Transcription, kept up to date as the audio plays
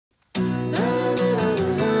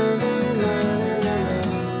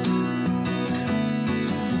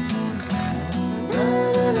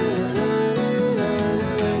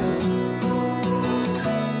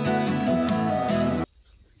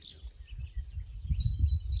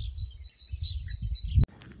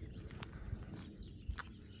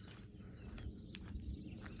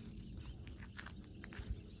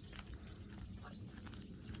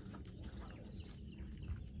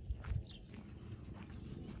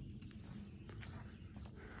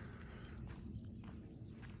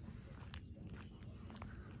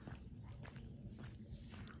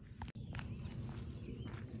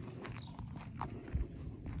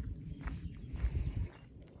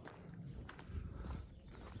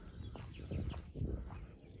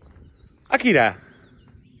Akira!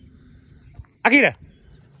 Akira!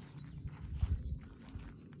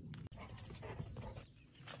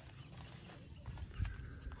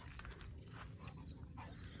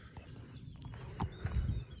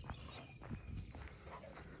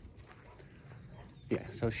 Yeah,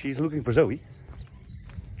 so she's looking for Zoey.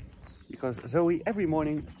 Because Zoey every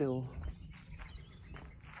morning still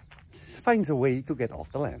finds a way to get off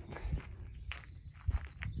the land.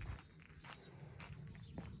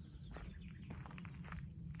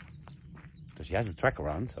 So she has a tracker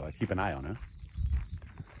on, so I keep an eye on her.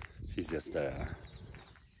 She's just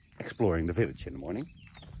exploring the village in the morning.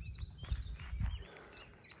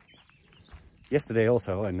 Yesterday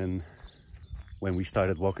also, and then when we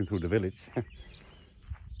started walking through the village,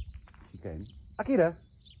 she came. Akira!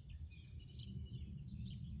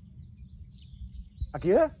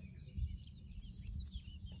 Akira?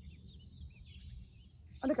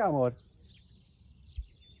 Aan de kamer hoor.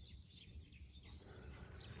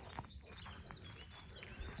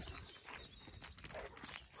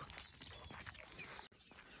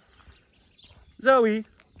 Zoey!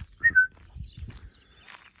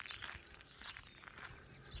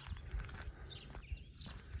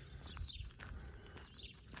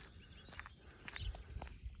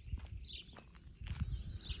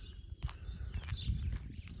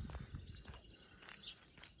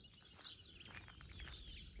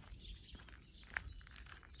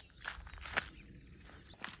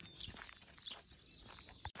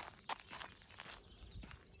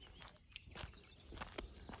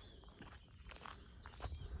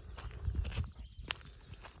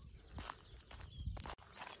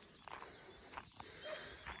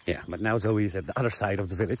 Yeah, but now Zoey is at the other side of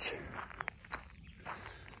the village.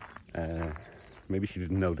 Maybe she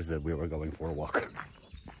didn't notice that we were going for a walk.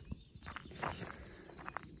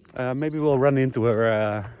 Maybe we'll run into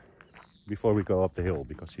her before we go up the hill,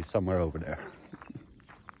 because she's somewhere over there.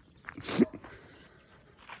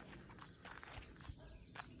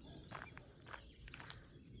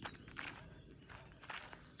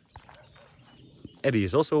 Eddie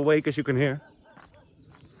is also awake, as you can hear.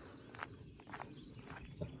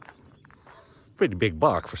 Pretty big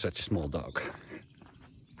bark for such a small dog.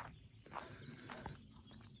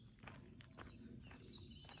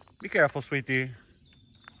 Be careful, sweetie.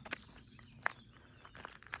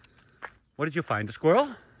 What did you find? A squirrel?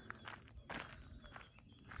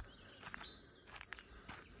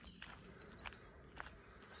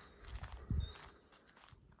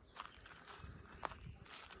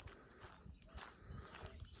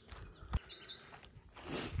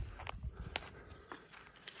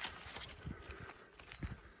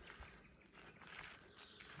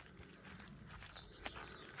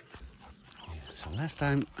 So last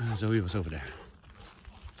time Zoey was over there.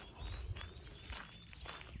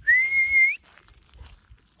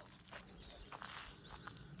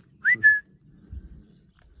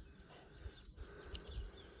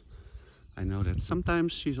 I know that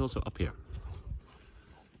sometimes she's also up here.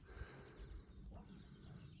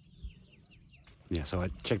 Yeah, so I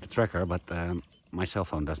checked the tracker, but my cell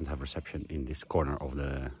phone doesn't have reception in this corner of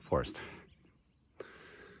the forest.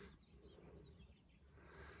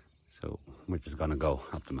 So we're just gonna go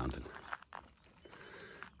up the mountain.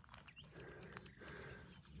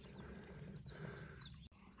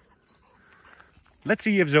 Let's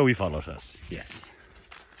see if Zoey follows us. Yes.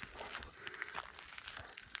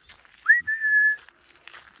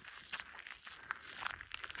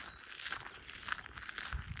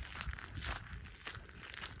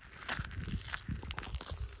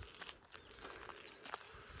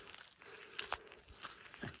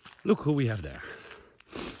 Look who we have there.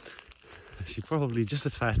 She probably just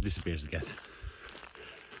as fast disappears again.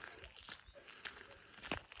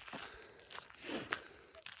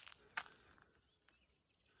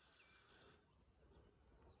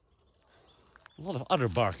 A lot of other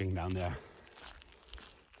barking down there.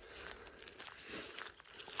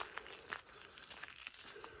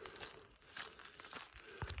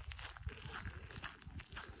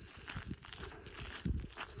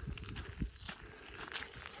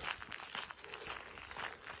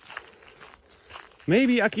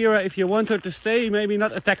 Maybe, Akira, if you want her to stay, maybe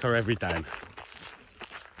not attack her every time.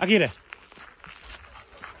 Akira!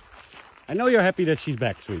 I know you're happy that she's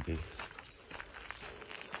back, sweetie.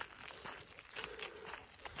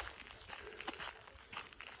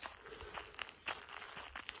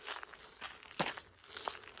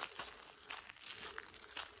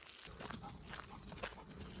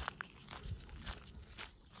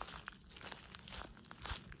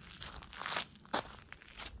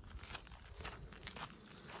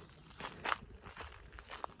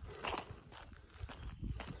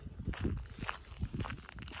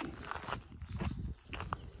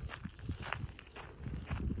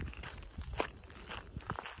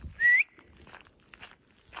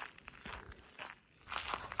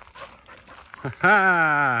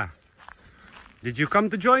 Ha! Did you come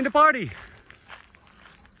to join the party?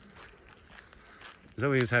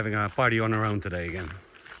 Zoe is having a party on her own today again.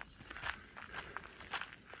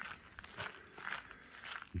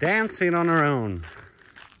 Dancing on her own.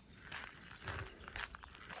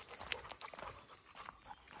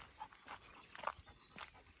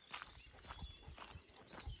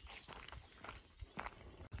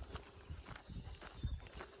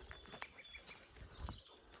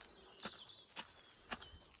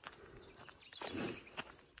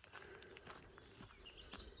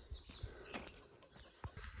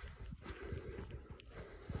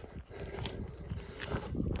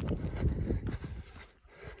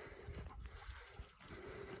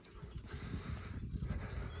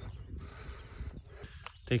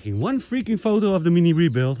 Taking one freaking photo of the mini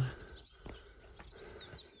rebuild.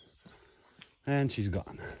 And she's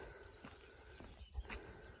gone.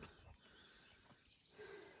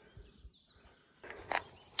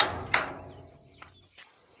 At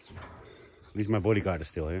least my bodyguard is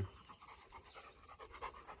still here.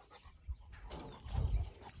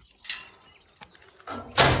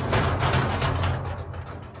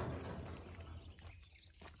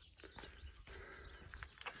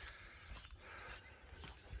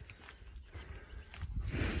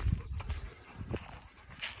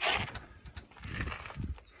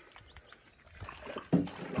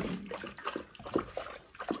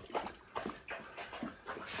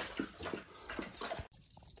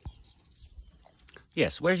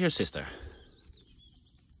 Yes, where's your sister?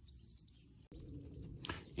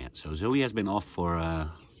 Yeah, so Zoe has been off for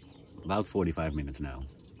about 45 minutes now.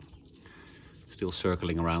 Still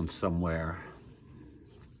circling around somewhere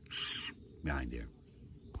behind here.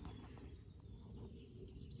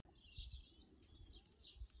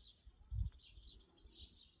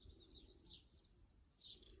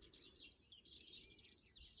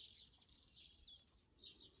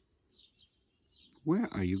 Where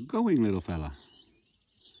are you going, little fella?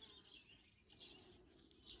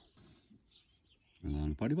 We're on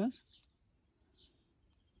the party bus?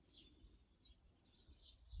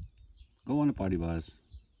 Go on the party bus.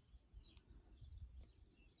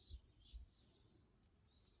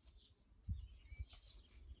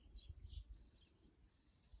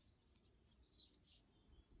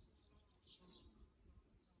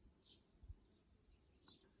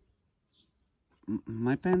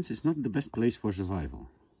 My pants is not the best place for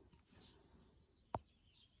survival.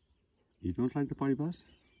 You don't like the party bus?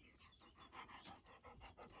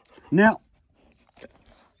 Now!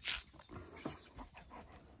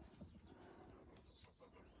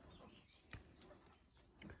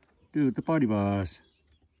 Dude, the party bus.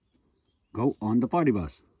 Go on the party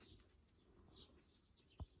bus.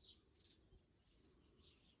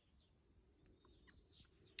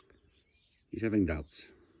 He's having doubts.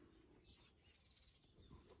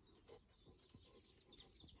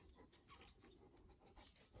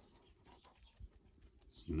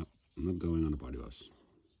 No, I'm not going on the party bus.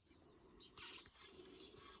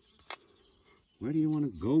 Where do you want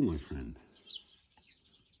to go, my friend?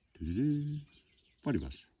 Party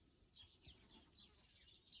bus.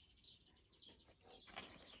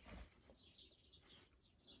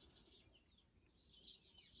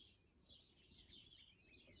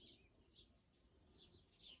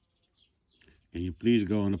 Can you please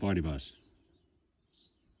go on the party bus?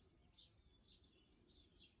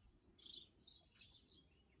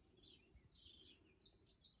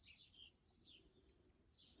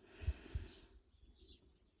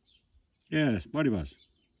 Yes, party bus.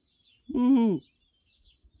 Woo!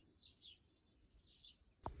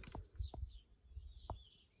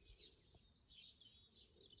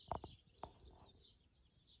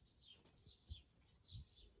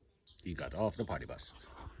 He got off the party bus.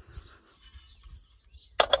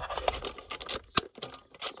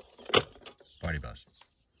 Party bus.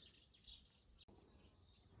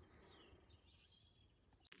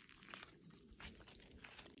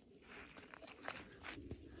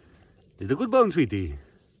 Is it a good bone, sweetie?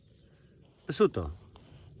 Pasuto.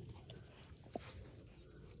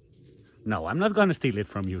 No, I'm not gonna steal it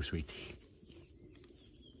from you, sweetie.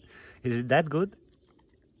 Is it that good?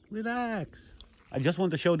 Relax. I just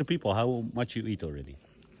want to show the people how much you eat already.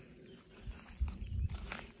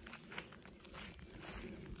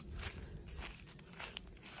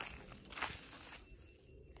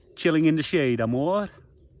 Chilling in the shade, amor.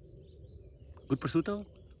 Good prosciutto?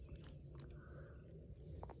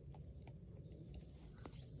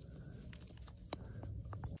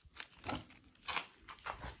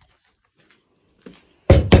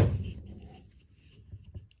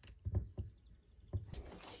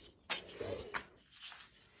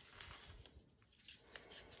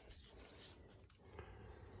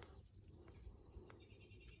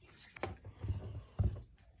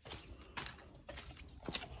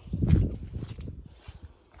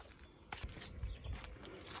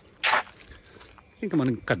 think I'm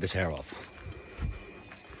gonna cut this hair off.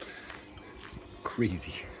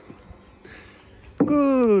 Crazy.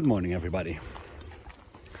 Good morning, everybody.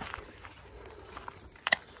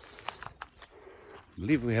 I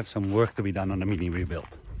believe we have some work to be done on the mini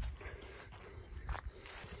rebuild.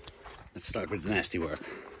 Let's start with the nasty work.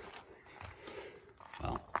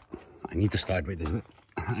 Well, I need to start with this.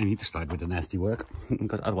 I need to start with the nasty work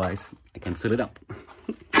because otherwise I can fill it up.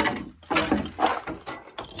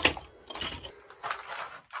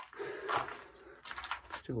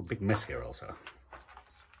 Still a big mess here also.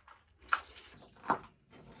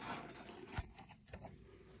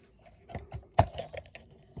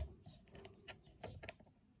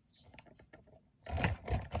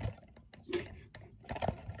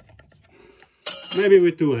 Maybe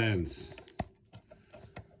with two hands.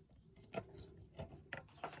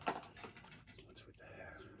 What's with the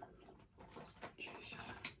hair? Jesus.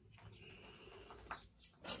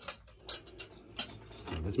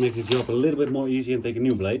 Let's make the job a little bit more easy and take a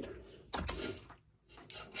new blade.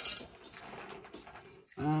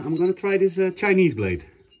 I'm gonna try this Chinese blade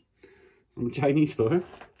from a Chinese store.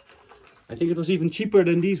 I think it was even cheaper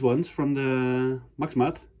than these ones from the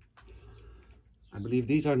Maxmat. I believe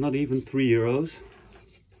these are not even €3,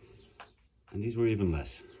 and these were even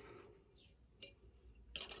less.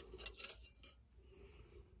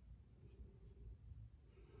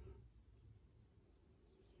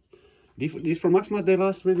 These from Maxmat, they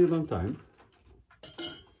last really a long time.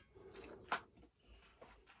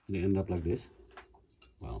 They end up like this.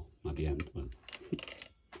 Well, not the end, but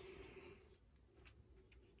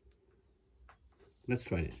let's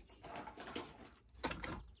try this.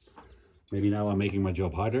 Maybe now I'm making my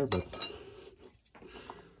job harder, but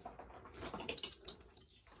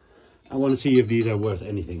I want to see if these are worth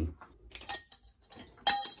anything.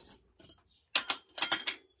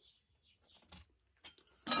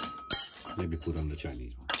 Maybe put on the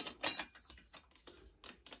Chinese one.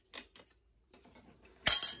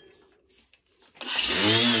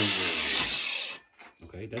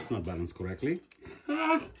 Okay, that's not balanced correctly.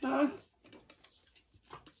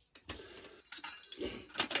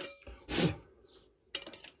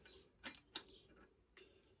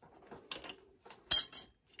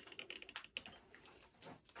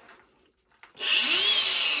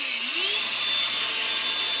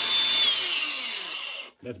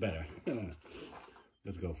 That's better.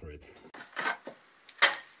 Let's go for it.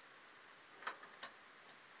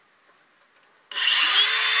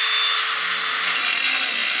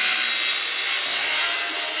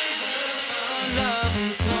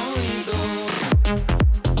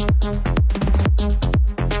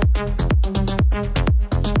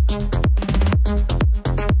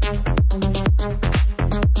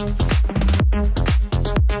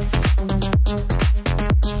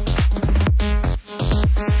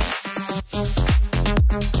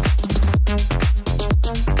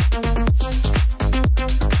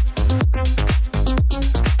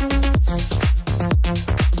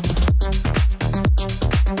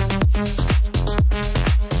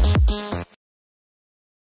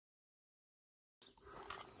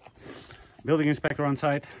 Building inspector on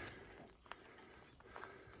site.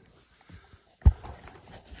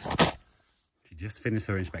 She just finished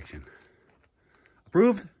her inspection.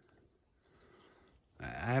 Approved?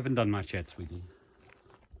 I haven't done much yet, sweetie.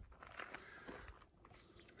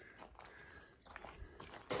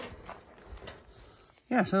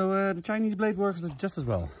 Yeah, so the Chinese blade works just as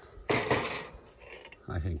well,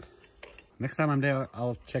 I think. Next time I'm there,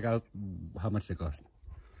 I'll check out how much they cost.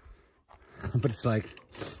 But it's like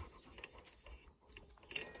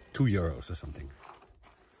 €2 or something.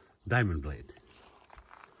 Diamond blade.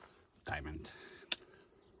 Diamond.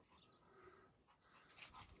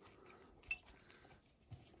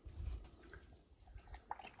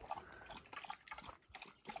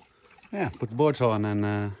 Yeah, put the boards on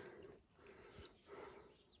and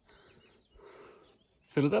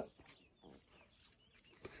fill it up.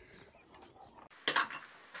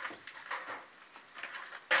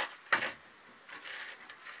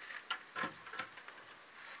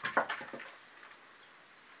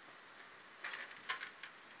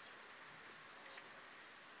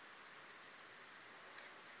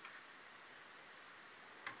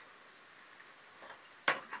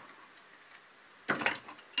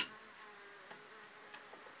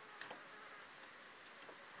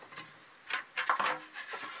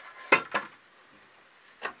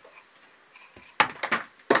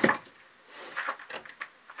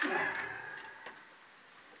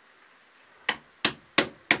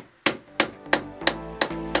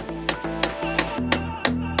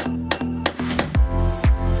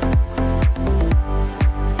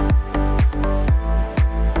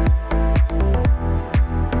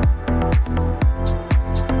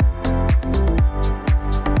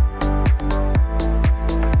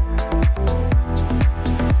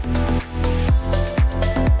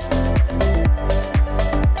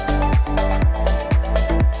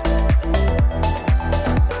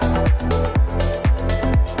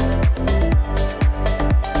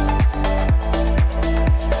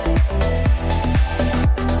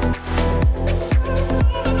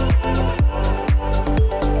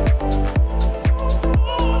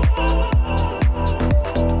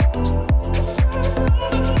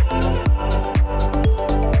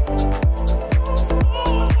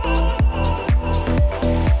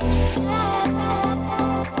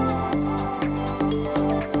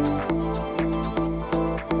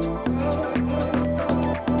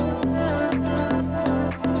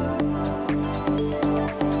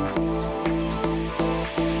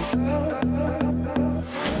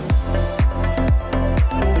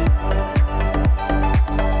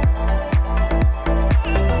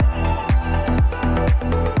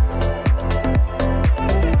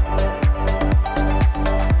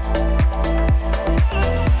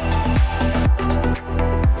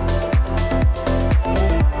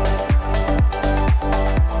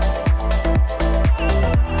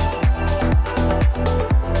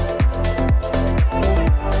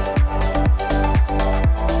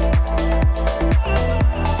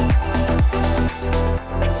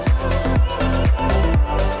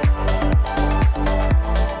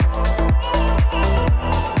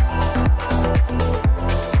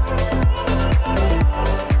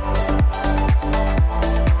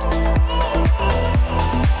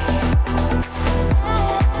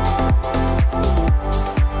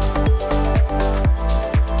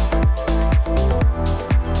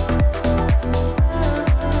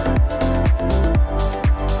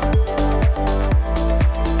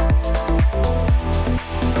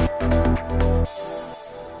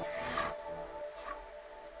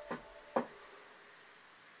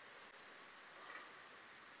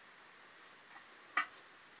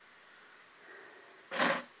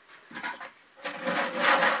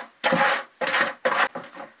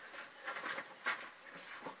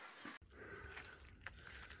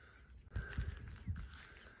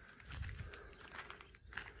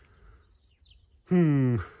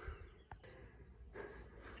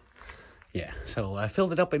 Yeah, so I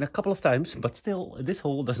filled it up in a couple of times, but still this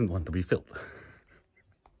hole doesn't want to be filled.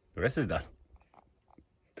 The rest is done.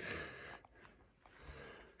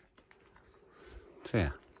 So yeah,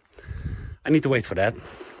 I need to wait for that.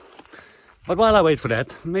 But while I wait for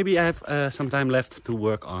that, maybe I have some time left to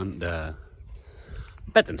work on the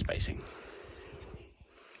batten spacing.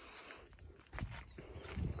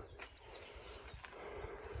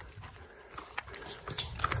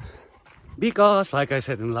 Because, like I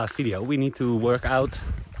said in the last video, we need to work out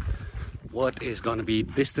what is going to be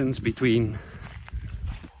distance between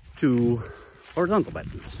two horizontal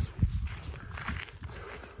battens.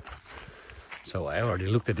 So I already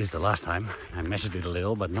looked at this the last time. I measured it a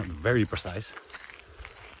little, but not very precise.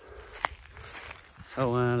 So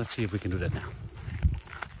let's see if we can do that now.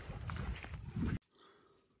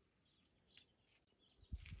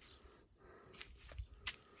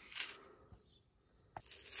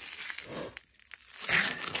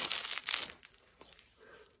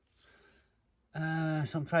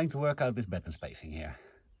 So I'm trying to work out this batten spacing here.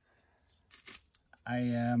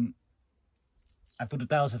 I put the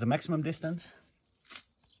tiles at the maximum distance,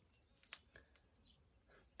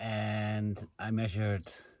 and I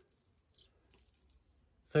measured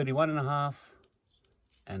 31.5,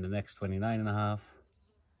 and the next 29.5,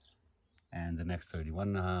 and the next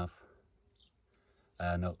 31.5.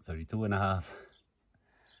 No, 32.5.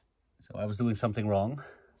 So I was doing something wrong.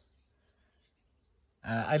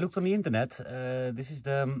 I looked on the internet. This is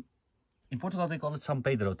the, in Portugal they call it San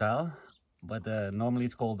Pedro tile, but normally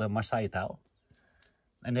it's called the Marseille tile.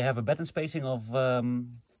 And they have a batten spacing of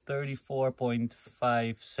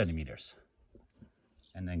 34.5 centimeters.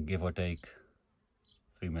 And then give or take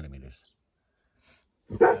 3 millimeters.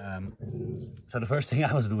 So the first thing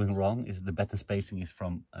I was doing wrong is the batten spacing is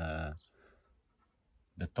from the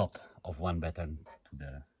top of one batten to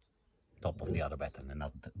the top of the other batten, and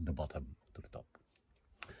not the bottom to the top.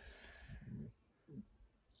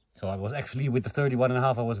 So I was actually, with the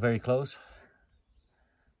 31.5, I was very close.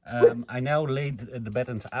 I now laid the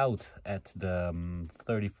battens out at the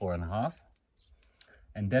 34.5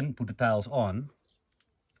 and then put the tiles on.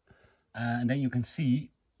 And then you can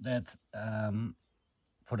see that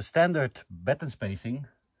for the standard batten spacing,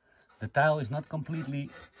 the tile is not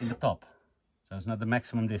completely in the top. So it's not the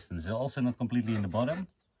maximum distance. It's also not completely in the bottom.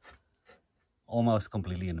 Almost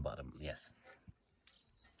completely in the bottom, yes.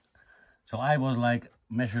 So I was like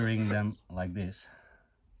measuring them like this,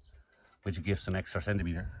 which gives an extra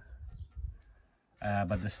centimeter.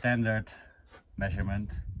 But the standard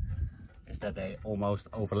measurement is that they almost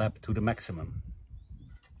overlap to the maximum.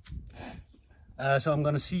 So I'm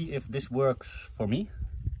gonna see if this works for me.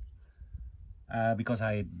 Because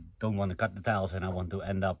I don't want to cut the tiles and I want to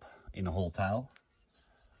end up in a whole tile.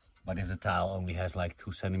 But if the tile only has like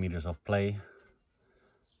 2 centimeters of play,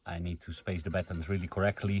 I need to space the battens really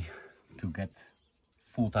correctly to get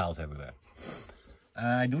full tiles everywhere.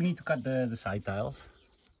 I do need to cut the side tiles.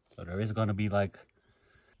 So there is going to be like,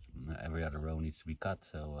 every other row needs to be cut.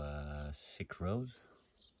 So 6 rows.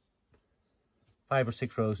 5 or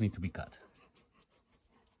 6 rows need to be cut.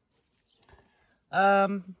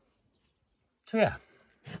 So yeah.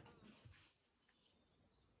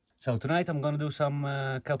 So tonight I'm going to do some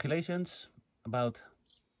calculations about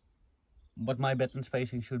what my batten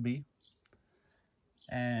spacing should be.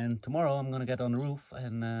 And tomorrow I'm going to get on the roof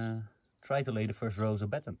and try to lay the first rows of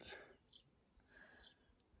battens.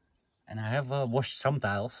 And I have washed some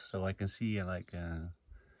tiles, so I can see like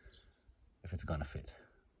if it's going to fit.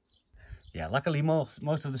 Yeah, luckily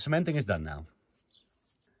most of the cementing is done now.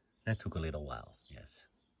 That took a little while, yes.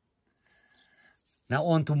 Now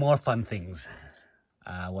on to more fun things.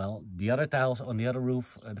 Well, the other tiles on the other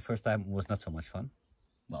roof the first time was not so much fun.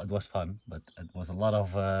 Well, it was fun, but it was a lot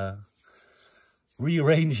of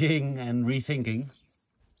rearranging and rethinking.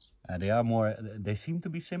 They seem to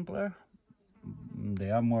be simpler.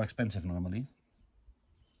 They are more expensive normally.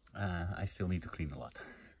 I still need to clean a lot.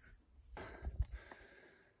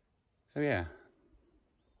 So yeah.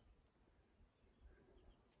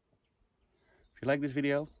 If you like this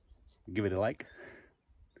video, give it a like.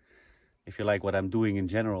 If you like what I'm doing in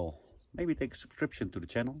general, maybe take a subscription to the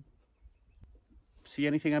channel. See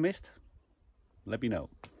anything I missed? Let me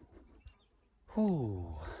know.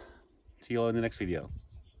 Whew. See you all in the next video.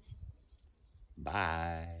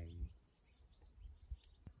 Bye.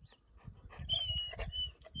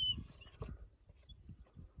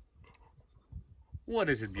 What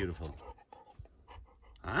is it beautiful?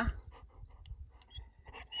 Huh?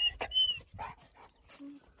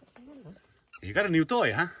 You got a new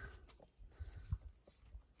toy, huh?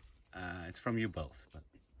 It's from you both. But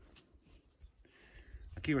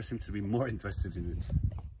Akira seems to be more interested in it.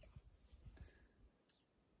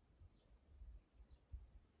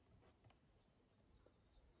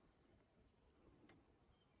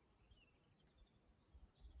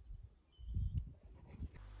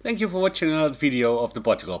 Thank you for watching another video of the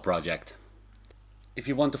Portugal project. If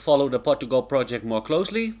you want to follow the Portugal project more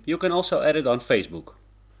closely, you can also add it on Facebook.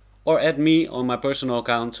 Or add me on my personal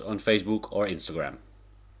account on Facebook or Instagram.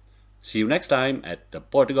 See you next time at the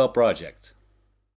Portugal project.